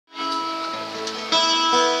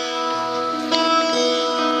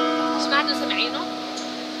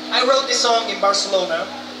I wrote this song in Barcelona,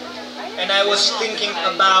 and I was thinking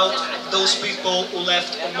about those people who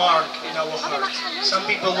left a mark in our heart. Some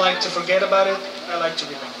people like to forget about it, I like to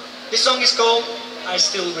remember. This song is called I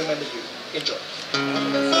Still Remember You. Enjoy.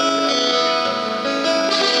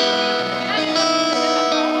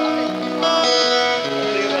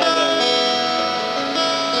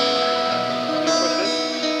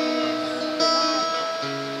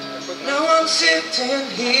 Now I'm sitting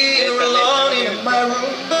here alone in my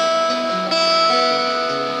room,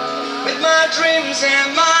 with my dreams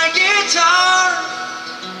and my guitar,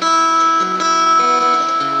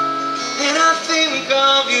 and I think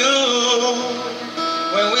of you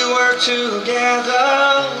when we were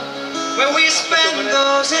together, when we spent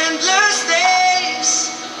those endless days.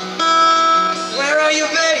 Where are you,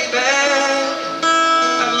 baby?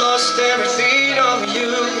 I've lost everything on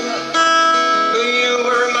you, but you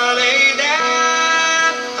were my lady.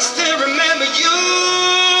 I still remember you.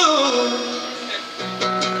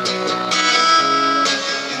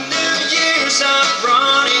 I'm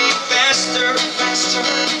running faster, faster,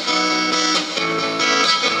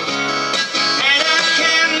 and I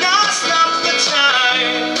cannot stop the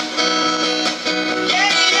time.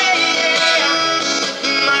 Yeah, yeah, yeah.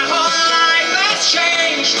 My whole life has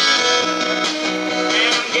changed, and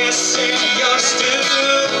I'm guessing yours too.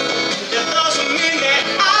 That doesn't mean that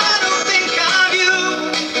I don't think of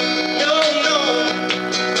you. No, no.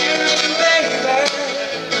 And baby,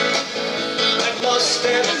 I've lost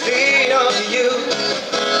everything of you,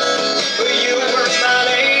 but you were my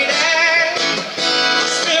lady. I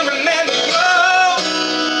still remember you. I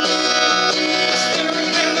still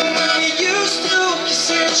remember when we used to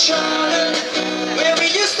kiss each other, when we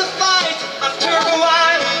used to fight after a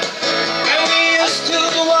while, and we used to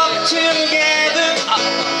walk together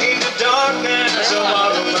in the darkness of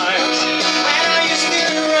our lives. And I used to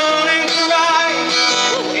run and cry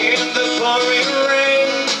in the pouring rain,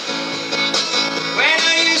 when I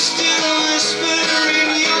used to whisper in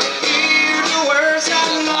your ear the words I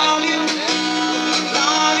love you,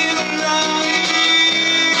 love you, love you.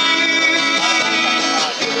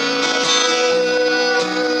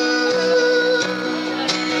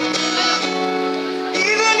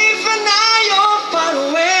 Even if now you're far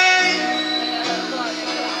away,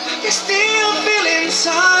 I can still feel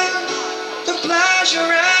inside the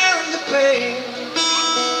pleasure and the pain.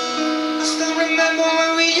 I still remember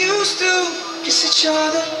when we used to kiss each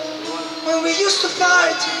other, when we used to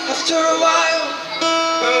fight after a while,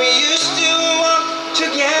 when we used to walk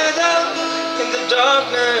together in the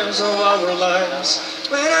darkness of our lives,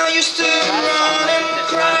 when I used to run and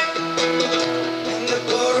cry